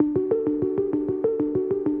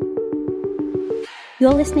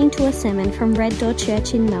You're listening to a sermon from Red Door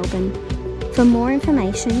Church in Melbourne. For more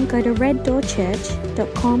information, go to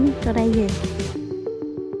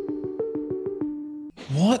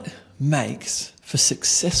reddoorchurch.com.au. What makes for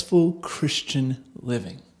successful Christian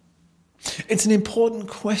living? It's an important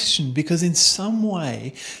question because in some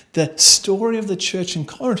way the story of the church in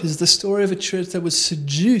Corinth is the story of a church that was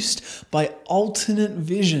seduced by alternate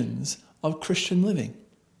visions of Christian living.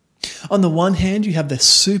 On the one hand, you have the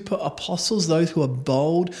super apostles, those who are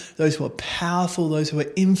bold, those who are powerful, those who are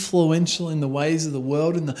influential in the ways of the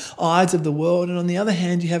world, in the eyes of the world. And on the other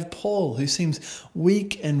hand, you have Paul, who seems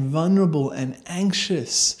weak and vulnerable and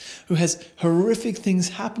anxious, who has horrific things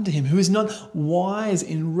happen to him, who is not wise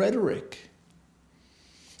in rhetoric.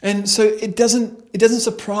 And so it doesn't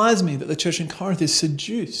surprise me that the church in Corinth is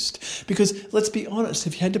seduced, because let's be honest,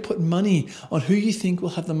 if you had to put money on who you think will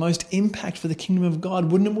have the most impact for the kingdom of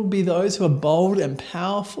God, wouldn't it be those who are bold and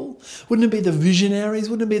powerful? Wouldn't it be the visionaries?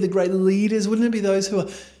 Wouldn't it be the great leaders? Wouldn't it be those who are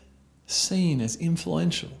seen as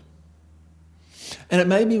influential? And it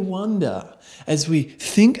made me wonder, as we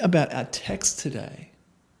think about our text today,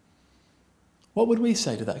 what would we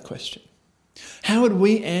say to that question? How would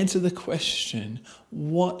we answer the question,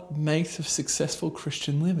 what makes a successful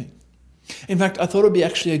Christian living? In fact, I thought it would be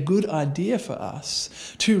actually a good idea for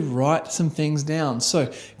us to write some things down.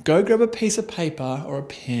 So go grab a piece of paper or a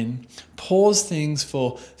pen, pause things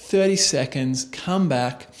for 30 seconds, come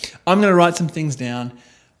back. I'm going to write some things down.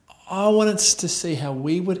 I want us to see how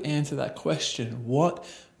we would answer that question. What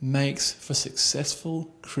makes for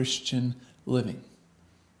successful Christian living?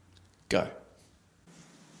 Go.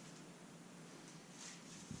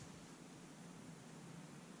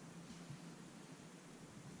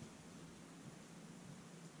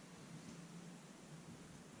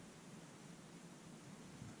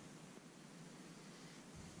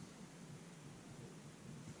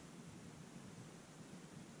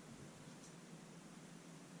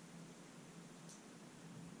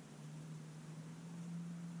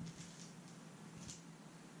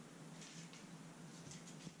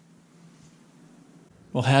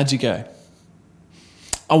 Well, how'd you go?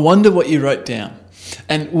 I wonder what you wrote down.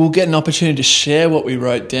 And we'll get an opportunity to share what we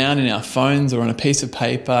wrote down in our phones or on a piece of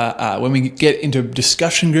paper when we get into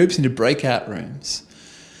discussion groups, into breakout rooms.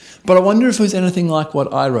 But I wonder if it was anything like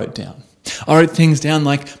what I wrote down. I wrote things down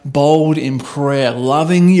like bold in prayer,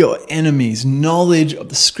 loving your enemies, knowledge of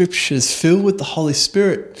the scriptures, filled with the Holy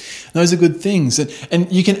Spirit. Those are good things.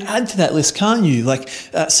 And you can add to that list, can't you? Like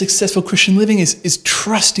successful Christian living is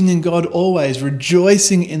trusting in God always,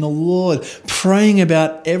 rejoicing in the Lord, praying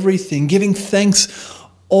about everything, giving thanks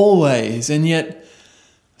always. And yet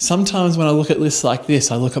sometimes when I look at lists like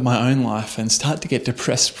this, I look at my own life and start to get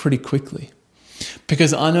depressed pretty quickly.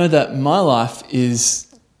 Because I know that my life is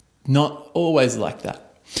not always like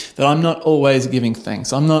that. That I'm not always giving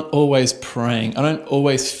thanks. I'm not always praying. I don't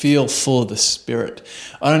always feel full of the Spirit.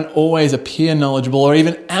 I don't always appear knowledgeable or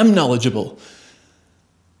even am knowledgeable.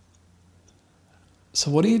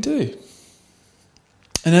 So what do you do?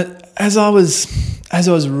 And as I was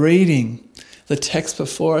reading the text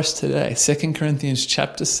before us today, 2 Corinthians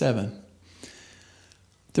chapter 7,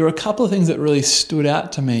 there were a couple of things that really stood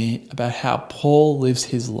out to me about how Paul lives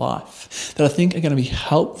his life that I think are going to be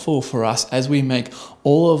helpful for us as we make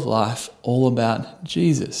all of life all about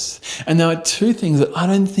Jesus. And there are two things that I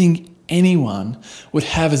don't think anyone would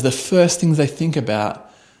have as the first things they think about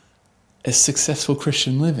as successful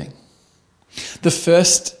Christian living. The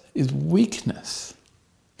first is weakness.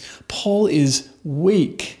 Paul is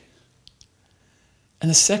weak. And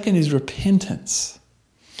the second is repentance.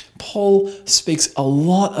 Paul speaks a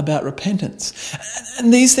lot about repentance.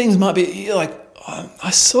 And these things might be like, oh,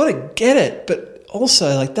 I sort of get it, but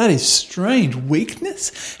also like that is strange.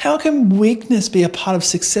 Weakness? How can weakness be a part of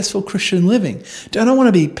successful Christian living? Don't I want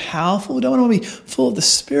to be powerful? Don't I want to be full of the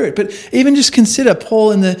Spirit? But even just consider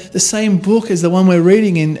Paul in the same book as the one we're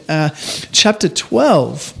reading in chapter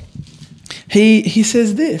 12. He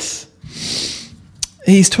says this.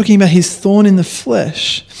 He's talking about his thorn in the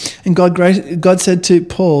flesh. And God said to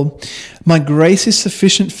Paul, my grace is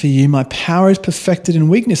sufficient for you. My power is perfected in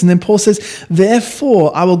weakness. And then Paul says,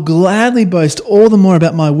 therefore, I will gladly boast all the more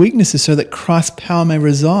about my weaknesses so that Christ's power may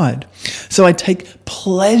reside. So I take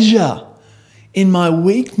pleasure in my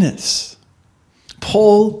weakness.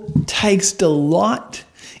 Paul takes delight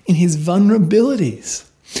in his vulnerabilities.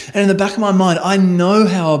 And in the back of my mind, I know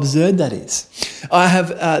how absurd that is. I have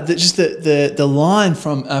the line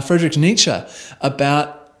from Friedrich Nietzsche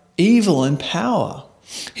about evil and power.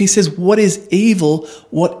 He says, what is evil?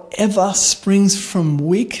 Whatever springs from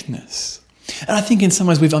weakness. And I think in some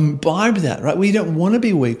ways we've imbibed that, right? We don't want to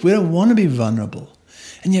be weak. We don't want to be vulnerable.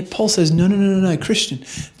 And yet Paul says, no, Christian,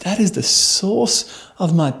 that is the source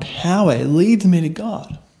of my power. It leads me to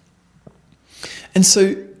God. And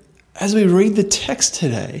so as we read the text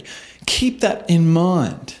today, keep that in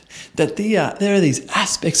mind, that there are these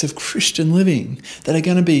aspects of Christian living that are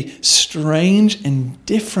going to be strange and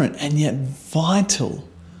different and yet vital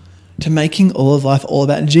to making all of life all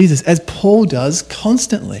about Jesus, as Paul does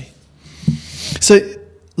constantly. So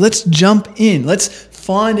let's jump in. Let's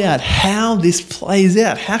find out how this plays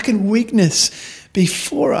out. How can weakness be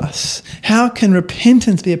for us? How can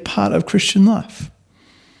repentance be a part of Christian life?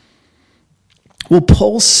 Well,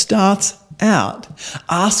 Paul starts out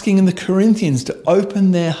asking the Corinthians to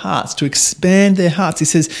open their hearts, to expand their hearts. He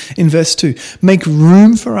says in verse 2, make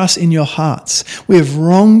room for us in your hearts. We have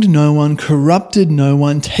wronged no one, corrupted no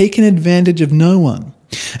one, taken advantage of no one.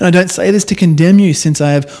 And I don't say this to condemn you, since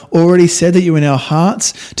I have already said that you are in our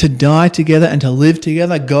hearts to die together and to live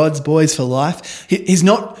together, God's boys for life. He's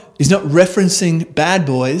not referencing bad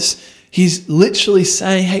boys. He's literally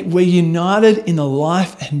saying, hey, we're united in the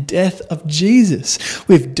life and death of Jesus.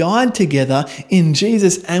 We've died together in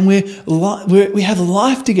Jesus, and we have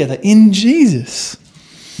life together in Jesus.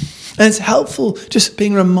 And it's helpful just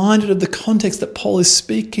being reminded of the context that Paul is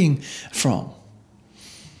speaking from.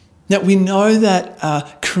 Now, we know that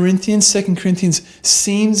 2 Corinthians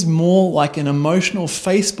seems more like an emotional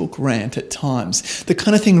Facebook rant at times. The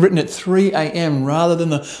kind of thing written at 3 a.m. rather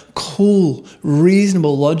than the cool,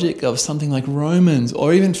 reasonable logic of something like Romans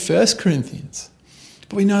or even 1 Corinthians.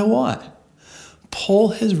 But we know why.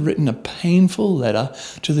 Paul has written a painful letter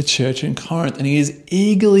to the church in Corinth, and he is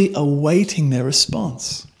eagerly awaiting their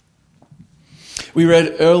response. We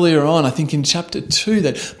read earlier on, I think in chapter 2,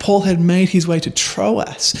 that Paul had made his way to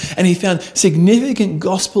Troas and he found significant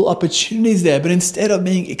gospel opportunities there, but instead of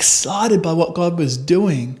being excited by what God was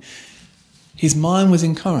doing, his mind was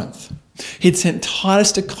in Corinth. He'd sent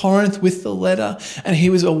Titus to Corinth with the letter, and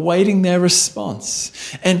he was awaiting their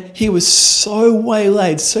response. And he was so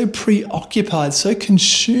waylaid, so preoccupied, so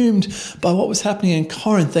consumed by what was happening in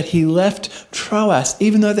Corinth that he left Troas,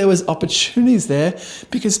 even though there was opportunities there,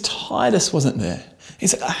 because Titus wasn't there.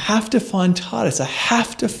 He's like, I have to find Titus. I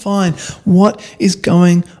have to find what is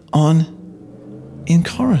going on in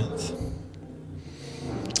Corinth.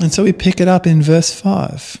 And so we pick it up in verse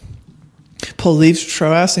 5. Paul leaves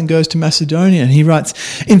Troas and goes to Macedonia, and he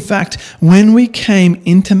writes, in fact, when we came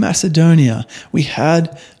into Macedonia, we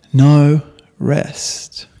had no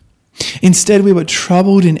rest. Instead, we were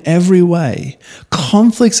troubled in every way,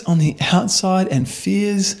 conflicts on the outside and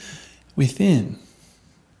fears within.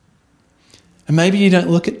 And maybe you don't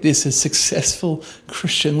look at this as successful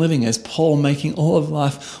Christian living, as Paul making all of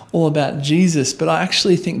life all about Jesus, but I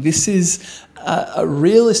actually think this is a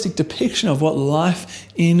realistic depiction of what life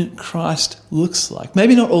in Christ looks like.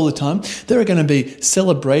 Maybe not all the time. There are going to be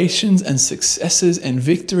celebrations and successes and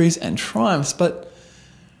victories and triumphs, but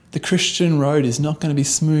the Christian road is not going to be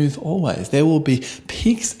smooth always. There will be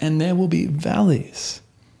peaks and there will be valleys.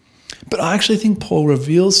 But I actually think Paul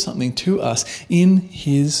reveals something to us in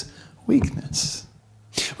his weakness.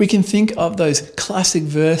 We can think of those classic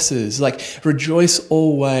verses like rejoice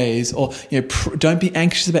always, or don't be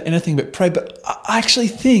anxious about anything but pray. But I actually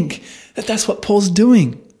think that that's what Paul's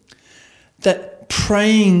doing. That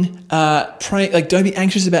praying, like don't be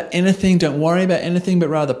anxious about anything, don't worry about anything, but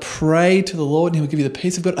rather pray to the Lord and he will give you the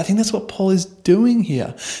peace of God. I think that's what Paul is doing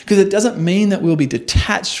here, because it doesn't mean that we'll be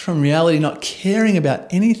detached from reality, not caring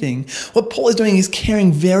about anything. What Paul is doing is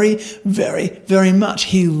caring very, very, very much.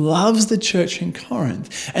 He loves the church in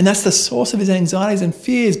Corinth, and that's the source of his anxieties and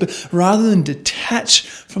fears. But rather than detach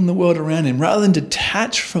from the world around him, rather than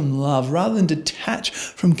detach from love, rather than detach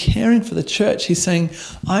from caring for the church, he's saying,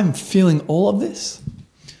 I'm feeling all of this.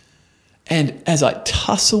 And as I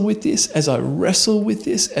tussle with this, as I wrestle with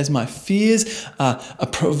this, as my fears are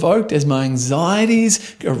provoked, as my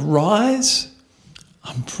anxieties arise,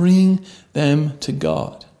 I'm bringing them to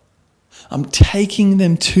God. I'm taking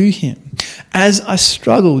them to him. As I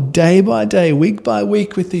struggle day by day, week by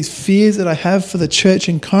week with these fears that I have for the church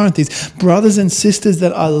in Corinth, these brothers and sisters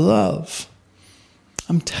that I love,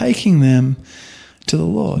 I'm taking them to the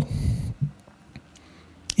Lord.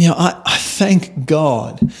 I thank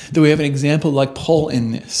God that we have an example like Paul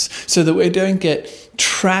in this, so that we don't get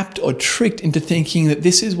trapped or tricked into thinking that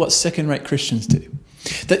this is what second-rate Christians do.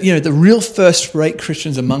 That, the real first-rate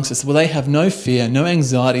Christians amongst us, well, they have no fear, no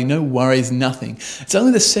anxiety, no worries, nothing. It's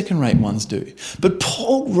only the second-rate ones do. But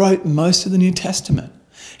Paul wrote most of the New Testament.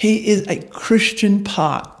 He is a Christian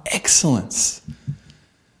par excellence.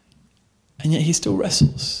 And yet he still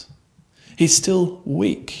wrestles. He's still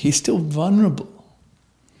weak. He's still vulnerable.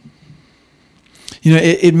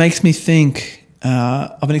 It makes me think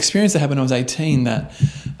of an experience that happened when I was 18 that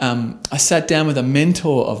I sat down with a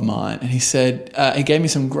mentor of mine, and he said, he gave me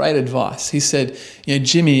some great advice. He said,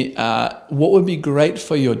 Jimmy, what would be great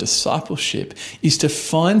for your discipleship is to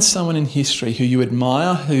find someone in history who you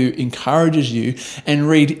admire, who encourages you, and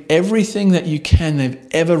read everything that you can they've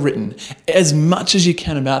ever written, as much as you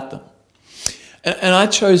can about them. And I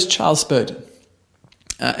chose Charles Spurgeon.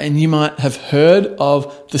 And you might have heard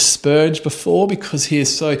of the Spurge before because he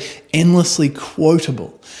is so endlessly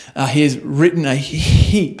quotable. He has written a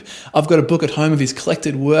heap. I've got a book at home of his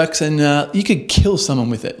collected works, and you could kill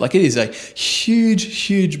someone with it. Like, it is a huge,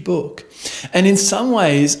 huge book. And in some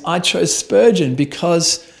ways, I chose Spurgeon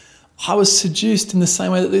because I was seduced in the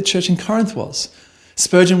same way that the church in Corinth was.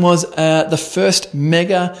 Spurgeon was the first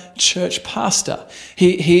mega church pastor.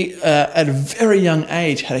 He at a very young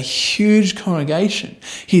age, had a huge congregation.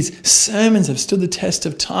 His sermons have stood the test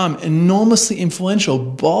of time, enormously influential,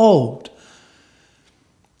 bold.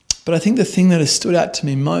 But I think the thing that has stood out to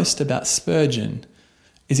me most about Spurgeon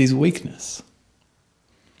is his weakness.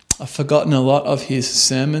 I've forgotten a lot of his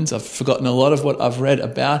sermons. I've forgotten a lot of what I've read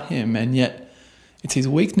about him, and yet it's his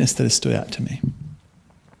weakness that has stood out to me.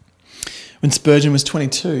 When Spurgeon was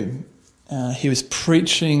 22, he was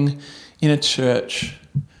preaching in a church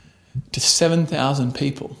to 7,000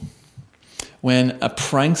 people when a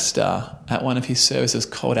prankster at one of his services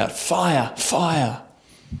called out, "Fire, fire!"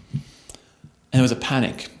 And there was a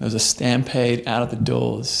panic. There was a stampede out of the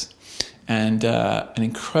doors, and an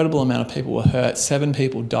incredible amount of people were hurt. 7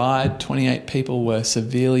 people died, 28 people were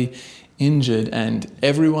severely injured, and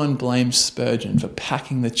everyone blamed Spurgeon for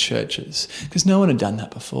packing the churches because no one had done that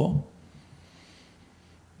before.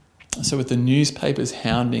 So with the newspapers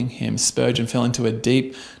hounding him, Spurgeon fell into a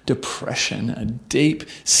deep depression, a deep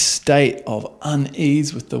state of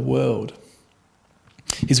unease with the world.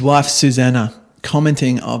 His wife, Susanna,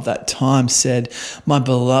 commenting of that time, said, "My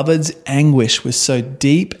beloved's anguish was so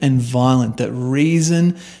deep and violent that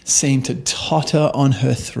reason seemed to totter on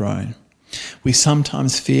her throne. We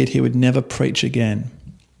sometimes feared he would never preach again."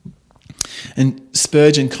 And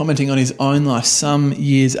Spurgeon, commenting on his own life some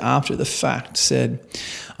years after the fact, said,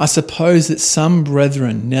 "I suppose that some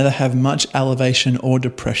brethren neither have much elevation or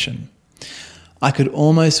depression. I could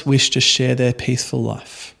almost wish to share their peaceful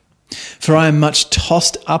life. For I am much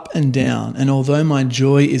tossed up and down, and although my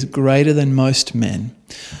joy is greater than most men,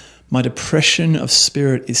 my depression of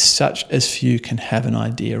spirit is such as few can have an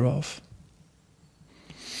idea of."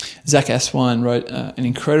 Zach Aswine wrote an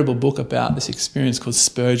incredible book about this experience called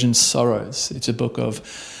Spurgeon's Sorrows. It's a book of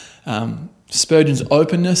Spurgeon's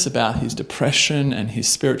openness about his depression and his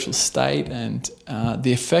spiritual state and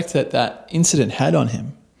the effect that incident had on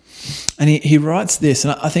him. And he writes this,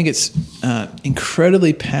 and I think it's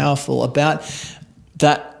incredibly powerful about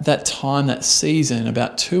that time, that season,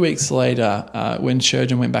 about 2 weeks later when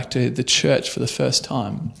Spurgeon went back to the church for the first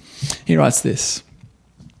time. He writes this: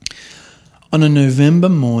 "On a November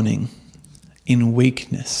morning, in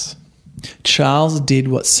weakness, Charles did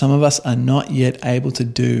what some of us are not yet able to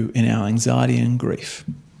do in our anxiety and grief.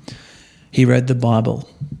 He read the Bible.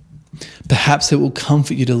 Perhaps it will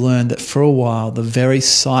comfort you to learn that for a while the very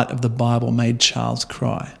sight of the Bible made Charles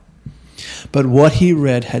cry. But what he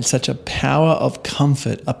read had such a power of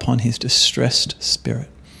comfort upon his distressed spirit.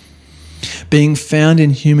 Being found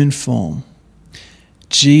in human form,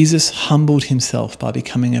 Jesus humbled himself by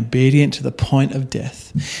becoming obedient to the point of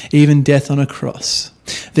death, even death on a cross.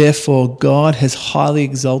 Therefore, God has highly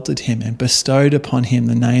exalted him and bestowed upon him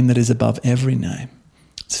the name that is above every name."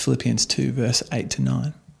 It's Philippians 2, verse 8 to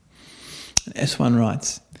 9. And S1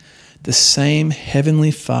 writes, "The same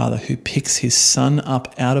heavenly Father who picks his Son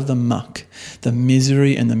up out of the muck, the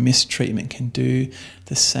misery and the mistreatment, can do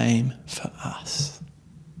the same for us."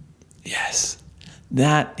 Yes.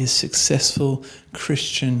 That is successful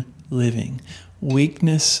Christian living.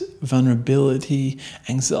 Weakness, vulnerability,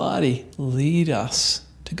 anxiety lead us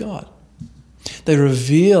to God. They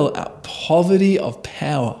reveal our poverty of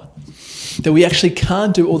power, that we actually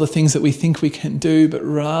can't do all the things that we think we can do, but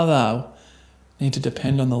rather need to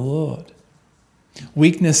depend on the Lord.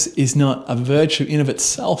 Weakness is not a virtue in of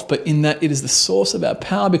itself, but in that it is the source of our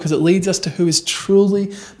power because it leads us to who is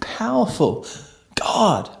truly powerful,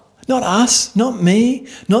 God. Not us, not me,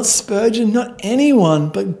 not Spurgeon, not anyone,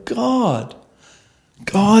 but God.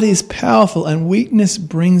 God is powerful, and weakness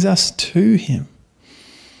brings us to him.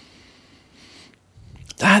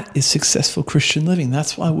 That is successful Christian living.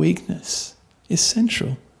 That's why weakness is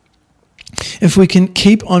central. If we can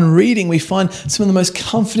keep on reading, we find some of the most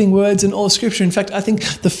comforting words in all of Scripture. In fact, I think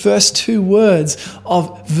the first two words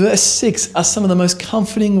of verse 6 are some of the most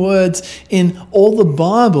comforting words in all the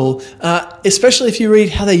Bible, especially if you read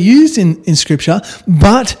how they're used in Scripture.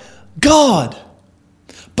 But God.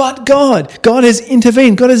 But God has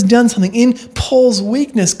intervened. God has done something. In Paul's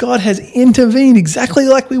weakness, God has intervened exactly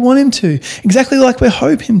like we want him to, exactly like we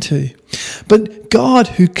hope him to. But God,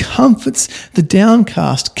 who comforts the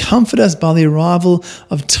downcast, comfort us by the arrival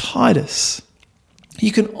of Titus.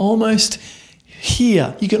 You can almost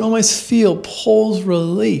hear, you can almost feel Paul's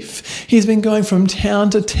relief. He's been going from town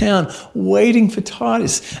to town, waiting for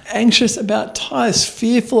Titus, anxious about Titus,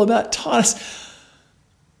 fearful about Titus.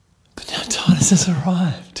 But now Titus has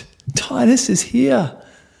arrived. Titus is here.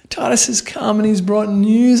 Titus has come and he's brought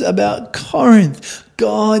news about Corinth.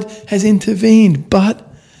 God has intervened, but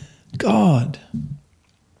God.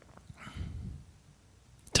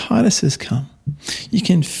 Titus has come. You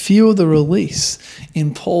can feel the release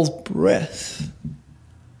in Paul's breath.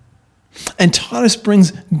 And Titus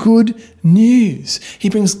brings good news. He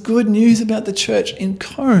brings good news about the church in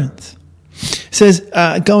Corinth. It says,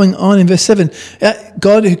 going on in verse 7,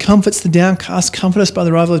 God who comforts the downcast, comfort us by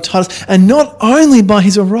the arrival of Titus, and not only by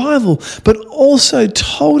his arrival, but also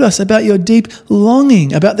told us about your deep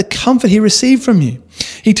longing, about the comfort he received from you.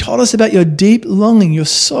 He told us about your deep longing, your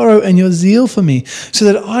sorrow and your zeal for me, so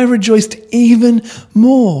that I rejoiced even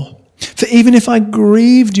more. For even if I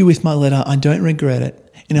grieved you with my letter, I don't regret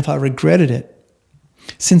it. And if I regretted it,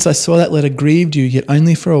 since I saw that letter grieved you, yet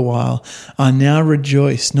only for a while, I now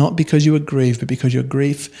rejoice, not because you were grieved, but because your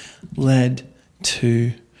grief led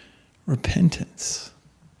to repentance.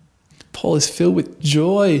 Paul is filled with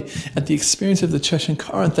joy at the experience of the church in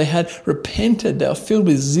Corinth. They had repented. They were filled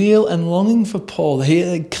with zeal and longing for Paul. He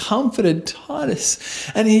had comforted Titus.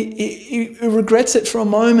 And he regrets it for a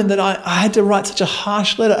moment that I had to write such a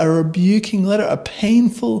harsh letter, a rebuking letter, a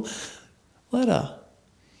painful letter.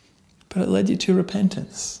 But it led you to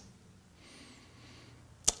repentance.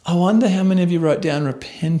 I wonder how many of you wrote down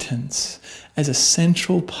repentance as a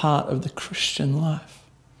central part of the Christian life.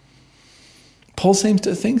 Paul seems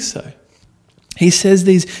to think so. He says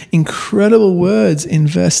these incredible words in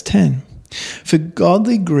verse 10. For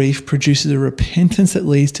godly grief produces a repentance that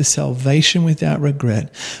leads to salvation without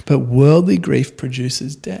regret, but worldly grief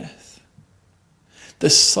produces death. The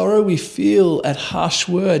sorrow we feel at harsh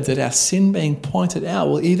words, at our sin being pointed out,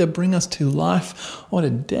 will either bring us to life or to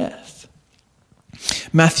death.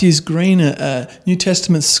 Matthews Green, a New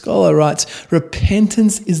Testament scholar, writes,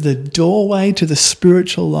 repentance is the doorway to the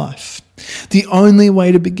spiritual life, the only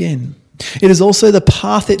way to begin. It is also the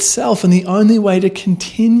path itself and the only way to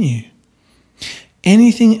continue.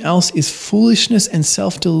 Anything else is foolishness and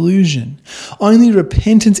self-delusion. Only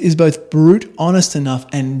repentance is both brute honest enough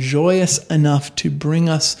and joyous enough to bring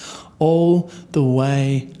us all the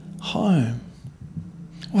way home.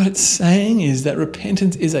 What it's saying is that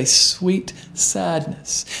repentance is a sweet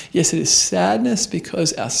sadness. Yes, it is sadness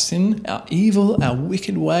because our sin, our evil, our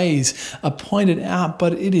wicked ways are pointed out,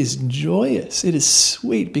 but it is joyous. It is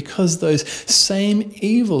sweet because those same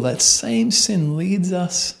evil, that same sin leads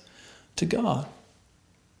us to God.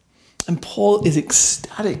 And Paul is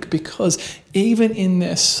ecstatic because even in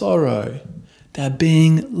their sorrow, they're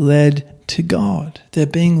being led to God. They're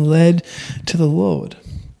being led to the Lord.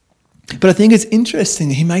 But I think it's interesting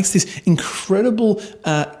that he makes this incredible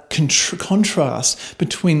contrast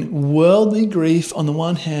between worldly grief on the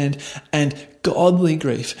one hand and godly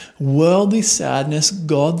grief. Worldly sadness,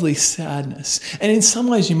 godly sadness. And in some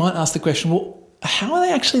ways you might ask the question, well, how are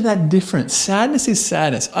they actually that different? Sadness is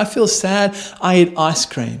sadness. I feel sad, I eat ice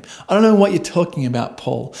cream. I don't know what you're talking about,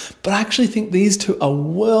 Paul, but I actually think these two are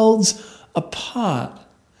worlds apart.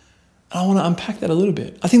 I want to unpack that a little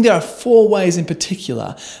bit. I think there are 4 ways in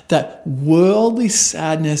particular that worldly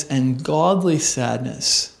sadness and godly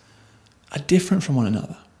sadness are different from one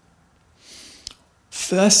another.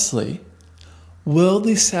 Firstly,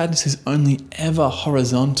 worldly sadness is only ever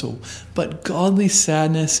horizontal, but godly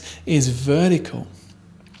sadness is vertical.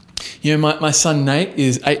 You know, my son Nate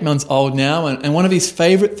is 8 months old now, and one of his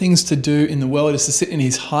favourite things to do in the world is to sit in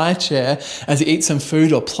his high chair as he eats some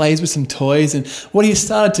food or plays with some toys. And what he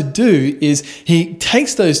started to do is he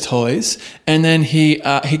takes those toys and then he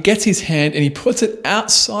gets his hand and he puts it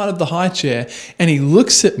outside of the high chair and he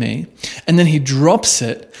looks at me and then he drops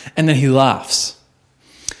it and then he laughs.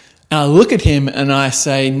 And I look at him and I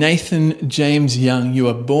say, Nathan James Young, you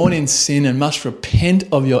are born in sin and must repent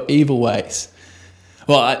of your evil ways.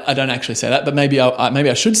 Well, I don't actually say that, but maybe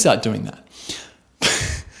I should start doing that.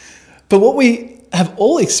 But what we have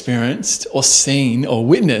all experienced or seen or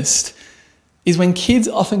witnessed is when kids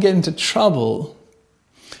often get into trouble,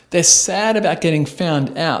 they're sad about getting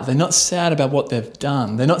found out. They're not sad about what they've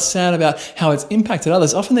done. They're not sad about how it's impacted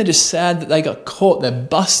others. Often they're just sad that they got caught. They're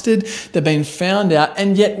busted. They've been found out.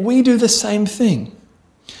 And yet we do the same thing.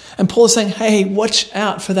 And Paul is saying, hey, watch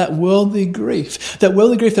out for that worldly grief that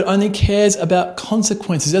only cares about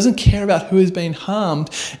consequences, doesn't care about who is being harmed,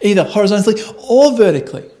 either horizontally or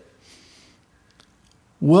vertically.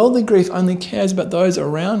 Worldly grief only cares about those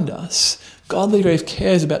around us. Godly grief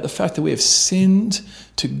cares about the fact that we have sinned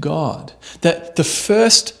to God, that the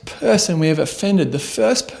first person we have offended, the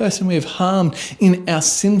first person we have harmed in our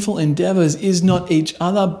sinful endeavours is not each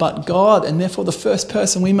other but God, and therefore the first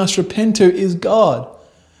person we must repent to is God.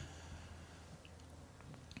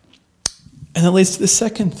 And that leads to the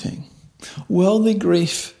second thing. Worldly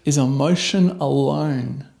grief is emotion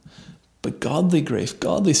alone, but godly grief,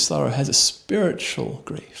 godly sorrow has a spiritual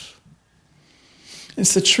grief.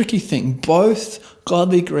 It's the tricky thing. Both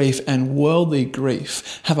godly grief and worldly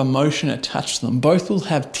grief have emotion attached to them. Both will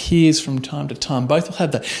have tears from time to time. Both will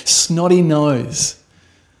have the snotty nose.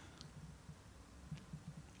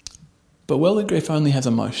 But worldly grief only has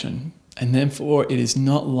emotion, and therefore it is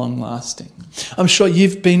not long-lasting. I'm sure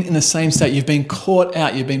you've been in the same state. You've been caught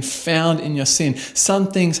out. You've been found in your sin. Some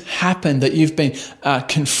things happen that you've been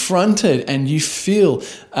confronted, and you feel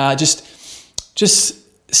just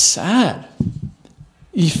sad.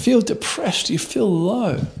 You feel depressed, you feel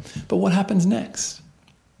low. But what happens next?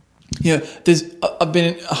 I've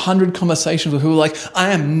been in 100 conversations with who are like, I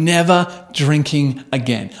am never drinking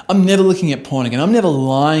again. I'm never looking at porn again. I'm never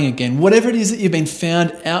lying again. Whatever it is that you've been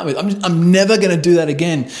found out with, I'm never going to do that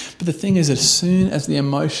again. But the thing is, as soon as the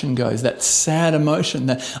emotion goes, that sad emotion,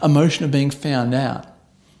 that emotion of being found out,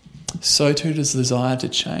 so too does the desire to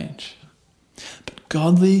change.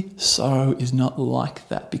 Godly sorrow is not like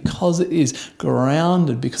that, because it is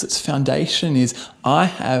grounded, because its foundation is, I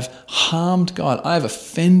have harmed God. I have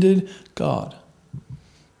offended God.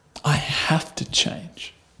 I have to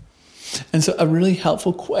change. And so a really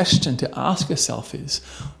helpful question to ask yourself is,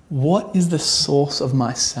 what is the source of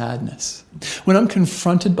my sadness? When I'm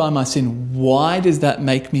confronted by my sin, why does that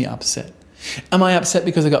make me upset? Am I upset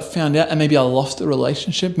because I got found out and maybe I lost a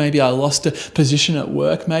relationship? Maybe I lost a position at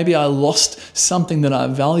work? Maybe I lost something that I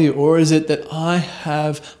value? Or is it that I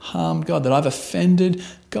have harmed God, that I've offended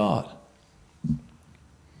God?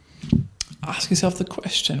 Ask yourself the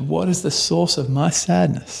question, what is the source of my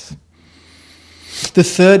sadness? The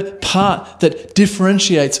third part that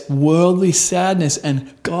differentiates worldly sadness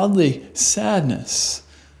and godly sadness.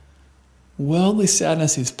 Worldly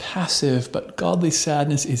sadness is passive, but godly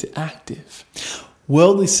sadness is active.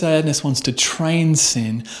 Worldly sadness wants to train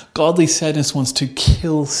sin. Godly sadness wants to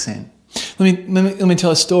kill sin. Let me tell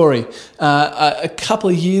a story. A couple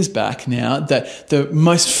of years back now, that the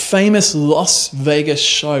most famous Las Vegas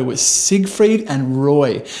show was Siegfried and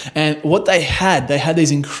Roy. And what they had these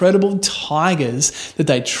incredible tigers that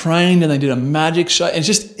they trained, and they did a magic show. And it's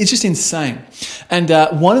just insane. And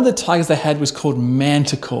one of the tigers they had was called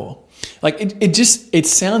Manticore. Like it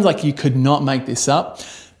sounds like you could not make this up,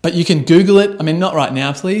 but you can Google it. I mean, not right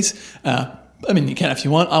now, please. You can if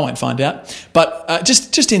you want. I won't find out. But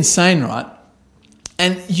just insane, right?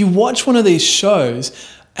 And you watch one of these shows,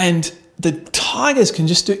 and the tigers can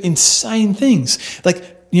just do insane things.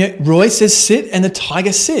 Like, Roy says sit, and the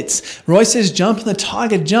tiger sits. Roy says jump, and the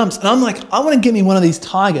tiger jumps. And I'm like, I want to get me one of these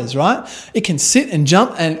tigers, right? It can sit and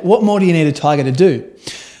jump, and what more do you need a tiger to do?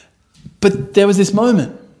 But there was this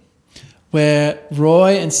moment where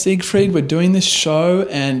Roy and Siegfried were doing this show,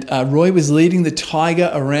 and Roy was leading the tiger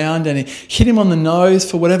around, and he hit him on the nose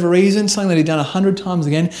for whatever reason, something that he'd done 100 times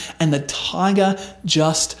again, and the tiger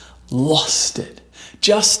just lost it.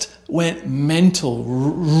 Just went mental,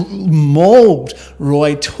 mauled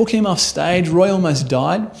Roy, took him off stage. Roy almost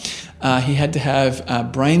died. He had to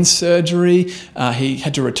have brain surgery. He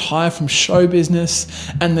had to retire from show business.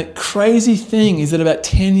 And the crazy thing is that about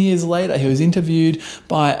 10 years later, he was interviewed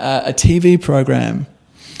by a TV program,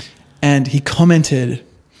 and he commented,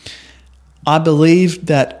 I believed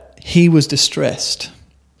that he was distressed.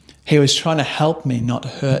 He was trying to help me, not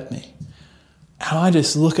hurt me. And I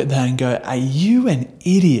just look at that and go, are you an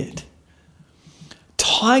idiot?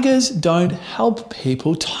 Tigers don't help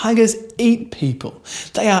people. Tigers eat people.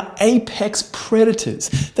 They are apex predators.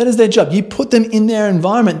 That is their job. You put them in their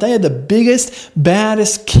environment. They are the biggest,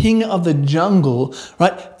 baddest king of the jungle,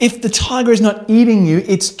 right? If the tiger is not eating you,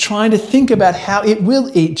 it's trying to think about how it will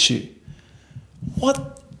eat you.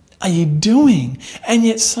 What are you doing? And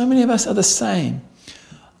yet so many of us are the same.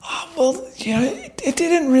 It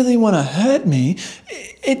didn't really want to hurt me.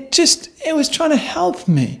 It was trying to help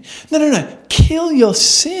me. No. Kill your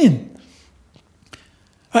sin.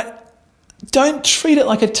 Right? Don't treat it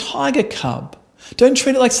like a tiger cub. Don't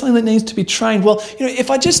treat it like something that needs to be trained. Well,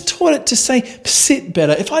 if I just taught it to say sit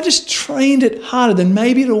better, if I just trained it harder, then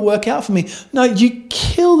maybe it'll work out for me. No, you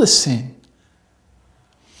kill the sin.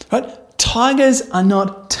 Right? Tigers are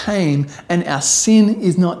not tame, and our sin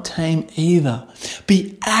is not tame either.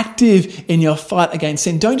 Be active in your fight against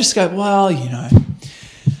sin. Don't just go, well,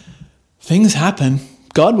 things happen.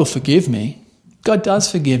 God will forgive me. God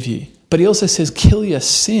does forgive you. But he also says, kill your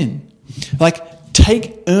sin.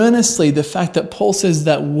 Take earnestly the fact that Paul says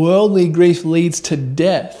that worldly grief leads to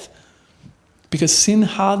death, because sin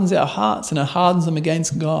hardens our hearts and it hardens them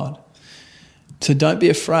against God. So don't be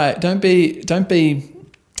afraid. Don't be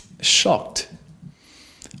shocked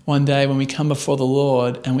one day when we come before the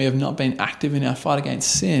Lord and we have not been active in our fight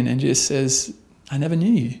against sin and Jesus says, I never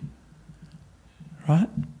knew you. Right?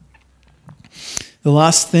 The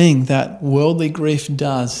last thing that worldly grief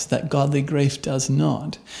does, that godly grief does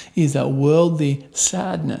not, is that worldly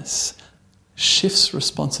sadness shifts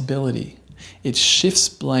responsibility. It shifts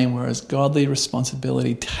blame, whereas godly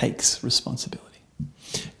responsibility takes responsibility.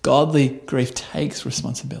 Godly grief takes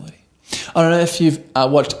responsibility. I don't know if you've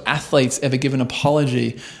watched athletes ever give an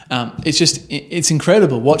apology. It's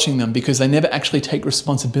incredible watching them because they never actually take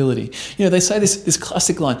responsibility. They say this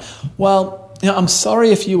classic line, well, I'm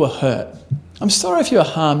sorry if you were hurt. I'm sorry if you were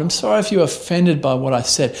harmed. I'm sorry if you were offended by what I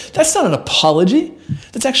said. That's not an apology.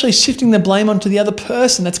 That's actually shifting the blame onto the other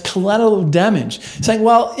person. That's collateral damage. Saying,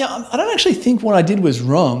 well, I don't actually think what I did was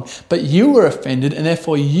wrong, but you were offended and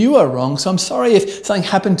therefore you are wrong. So I'm sorry if something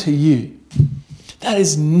happened to you. That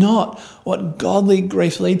is not what godly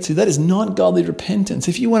grief leads to. That is not godly repentance.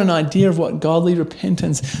 If you want an idea of what godly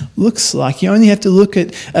repentance looks like, you only have to look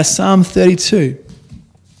at Psalm 32.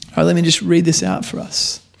 All right, let me just read this out for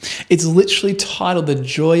us. It's literally titled The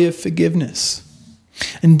Joy of Forgiveness.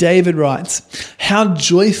 And David writes, how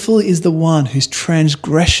joyful is the one whose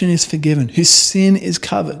transgression is forgiven, whose sin is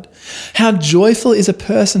covered. How joyful is a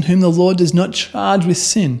person whom the Lord does not charge with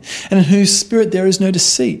sin, and in whose spirit there is no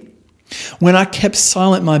deceit. When I kept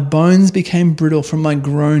silent, my bones became brittle from my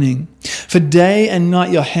groaning. For day and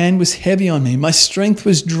night your hand was heavy on me. My strength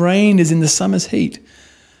was drained as in the summer's heat.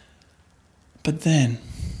 But then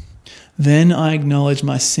I acknowledged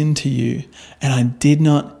my sin to you, and I did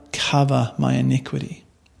not cover my iniquity.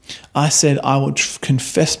 I said, I will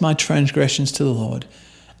confess my transgressions to the Lord,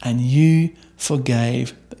 and you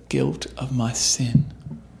forgave the guilt of my sin.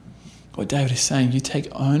 What David is saying, you take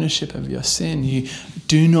ownership of your sin. You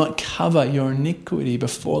do not cover your iniquity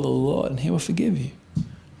before the Lord, and he will forgive you.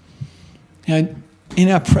 In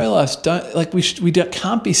our prayer lives, we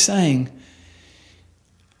can't be saying,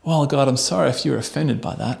 well, God, I'm sorry if you were offended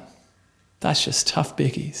by that. That's just tough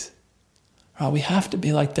bickies. Right? We have to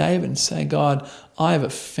be like David and say, God, I have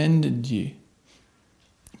offended you,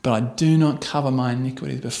 but I do not cover my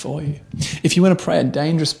iniquities before you. If you want to pray a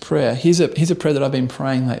dangerous prayer, here's a prayer that I've been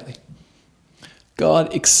praying lately.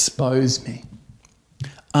 God, expose me.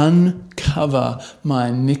 Uncover my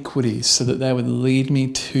iniquities so that they would lead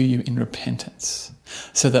me to you in repentance,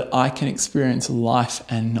 so that I can experience life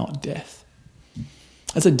and not death.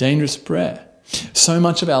 That's a dangerous prayer. So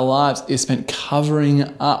much of our lives is spent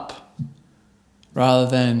covering up rather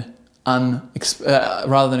than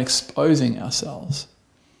exposing ourselves.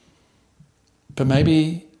 But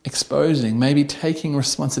maybe exposing, maybe taking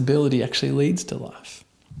responsibility actually leads to life.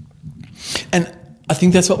 And I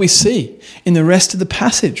think that's what we see in the rest of the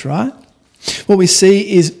passage, right? What we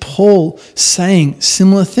see is Paul saying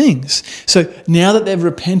similar things. So now that they've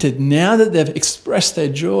repented, now that they've expressed their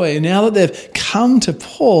joy, now that they've come to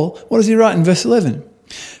Paul, what does he write in verse 11?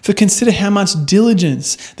 For consider how much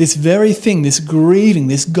diligence this very thing, this grieving,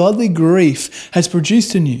 this godly grief has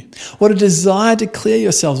produced in you. What a desire to clear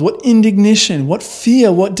yourselves, what indignation, what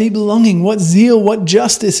fear, what deep longing, what zeal, what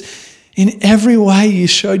justice. In every way you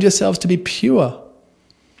showed yourselves to be pure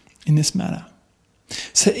in this matter.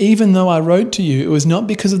 So even though I wrote to you, it was not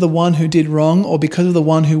because of the one who did wrong or because of the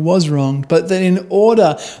one who was wronged, but that in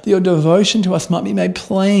order that your devotion to us might be made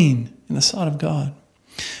plain in the sight of God.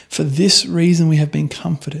 For this reason we have been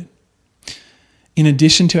comforted. In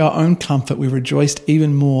addition to our own comfort, we rejoiced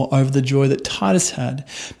even more over the joy that Titus had,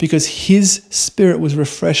 because his spirit was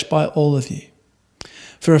refreshed by all of you.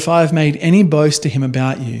 For if I have made any boast to him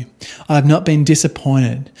about you, I have not been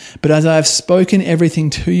disappointed. But as I have spoken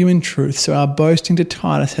everything to you in truth, so our boasting to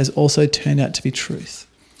Titus has also turned out to be truth.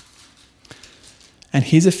 And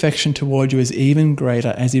his affection toward you is even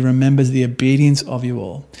greater as he remembers the obedience of you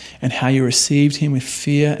all and how you received him with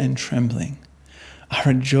fear and trembling. I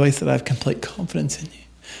rejoice that I have complete confidence in you.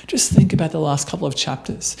 Just think about the last couple of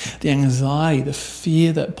chapters, the anxiety, the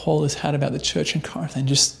fear that Paul has had about the church in Corinth, and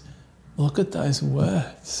just look at those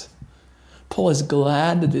words. Paul is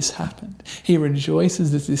glad that this happened. He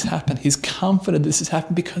rejoices that this happened. He's comforted this has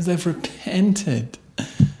happened because they've repented.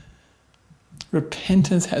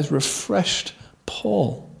 Repentance has refreshed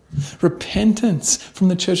Paul. Repentance from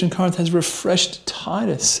the church in Corinth has refreshed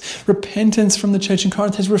Titus. Repentance from the church in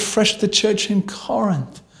Corinth has refreshed the church in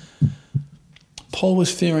Corinth. Paul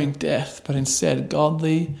was fearing death, but instead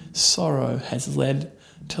godly sorrow has led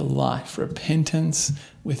to life. Repentance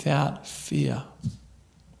without fear.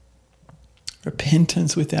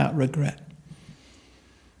 Repentance without regret.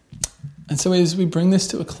 And so as we bring this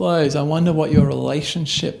to a close, I wonder what your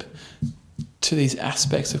relationship to these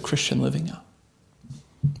aspects of Christian living are.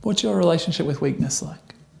 What's your relationship with weakness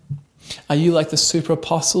like? Are you like the super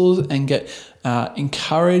apostles and get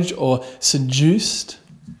encouraged or seduced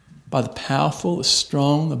by the powerful, the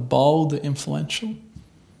strong, the bold, the influential?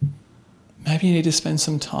 Maybe you need to spend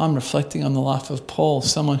some time reflecting on the life of Paul,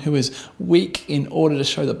 someone who is weak in order to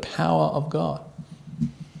show the power of God.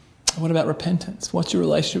 What about repentance? What's your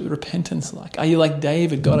relationship with repentance like? Are you like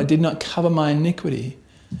David? God, I did not cover my iniquity.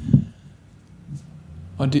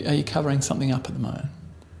 Or are you covering something up at the moment?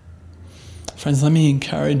 Friends, let me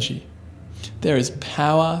encourage you. There is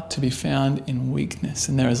power to be found in weakness,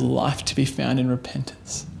 and there is life to be found in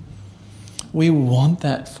repentance. We want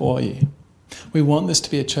that for you. We want this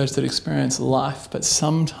to be a church that experiences life, but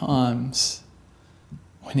sometimes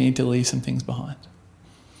we need to leave some things behind.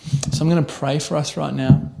 So I'm going to pray for us right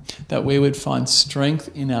now that we would find strength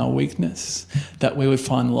in our weakness, that we would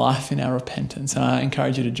find life in our repentance. And I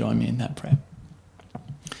encourage you to join me in that prayer.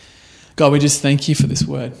 God, we just thank you for this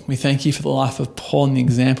word. We thank you for the life of Paul and the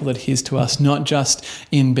example that he is to us, not just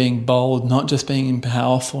in being bold, not just being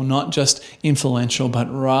powerful, not just influential,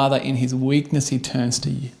 but rather in his weakness he turns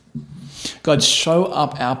to you. God, show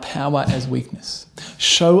up our power as weakness.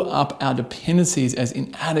 Show up our dependencies as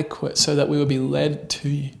inadequate so that we will be led to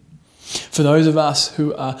you. For those of us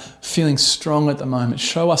who are feeling strong at the moment,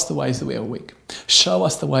 show us the ways that we are weak. Show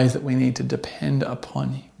us the ways that we need to depend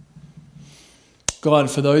upon you.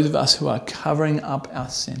 God, for those of us who are covering up our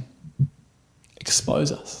sin,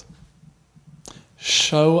 expose us.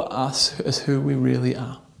 Show us as who we really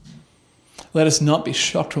are. Let us not be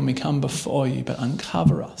shocked when we come before you, but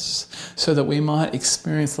uncover us so that we might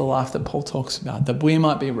experience the life that Paul talks about, that we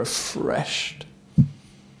might be refreshed.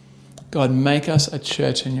 God, make us a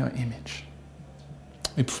church in your image.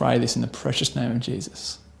 We pray this in the precious name of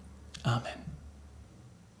Jesus. Amen.